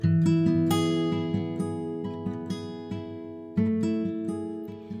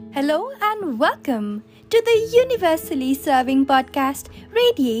Hello and welcome to the universally serving podcast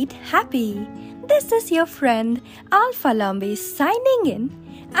Radiate Happy. This is your friend Alpha Lambe signing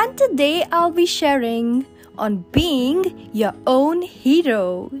in, and today I'll be sharing on being your own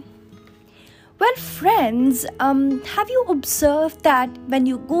hero. Well, friends, have you observed that when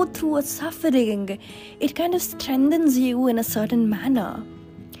you go through a suffering, it kind of strengthens you in a certain manner?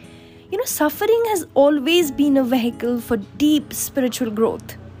 Suffering has always been a vehicle for deep spiritual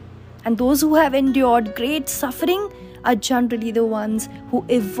growth. And those who have endured great suffering are generally the ones who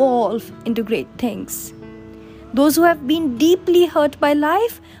evolve into great things. Those who have been deeply hurt by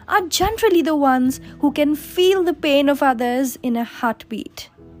life are generally the ones who can feel the pain of others in a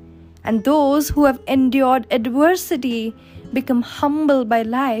heartbeat. And those who have endured adversity become humble by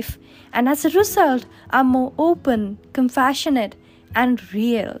life and as a result are more open, compassionate, and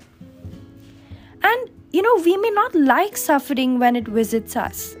real. And we may not like suffering when it visits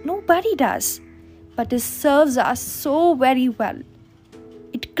us. Nobody does. But it serves us so very well.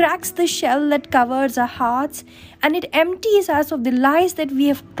 It cracks the shell that covers our hearts and it empties us of the lies that we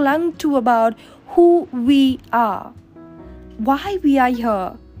have clung to about who we are, why we are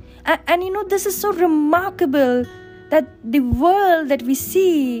here. And this is so remarkable that the world that we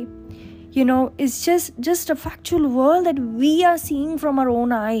see, is just a factual world that we are seeing from our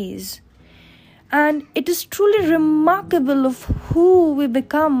own eyes. And it is truly remarkable of who we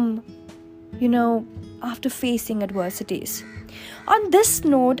become, after facing adversities. On this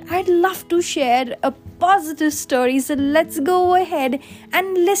note, I'd love to share a positive story. So let's go ahead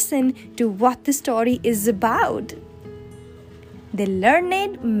and listen to what the story is about. The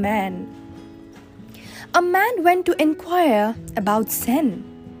Learned Man. A man went to inquire about sin.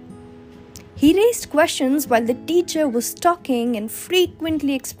 He raised questions while the teacher was talking and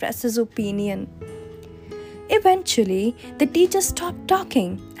frequently expressed his opinion. Eventually, the teacher stopped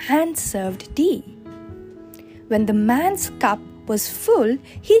talking and served tea. When the man's cup was full,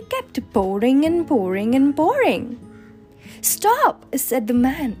 he kept pouring and pouring and pouring. "Stop," said the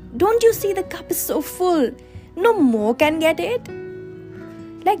man. "Don't you see the cup is so full? No more can get it."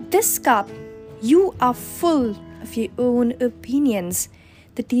 "Like this cup, you are full of your own opinions,"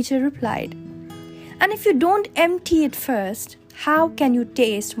 the teacher replied. "And if you don't empty it first, how can you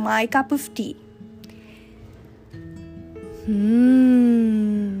taste my cup of tea?"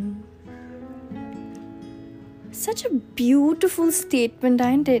 Such a beautiful statement,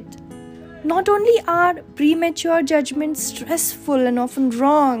 isn't it? Not only are premature judgments stressful and often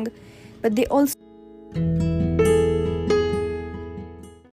wrong, but they also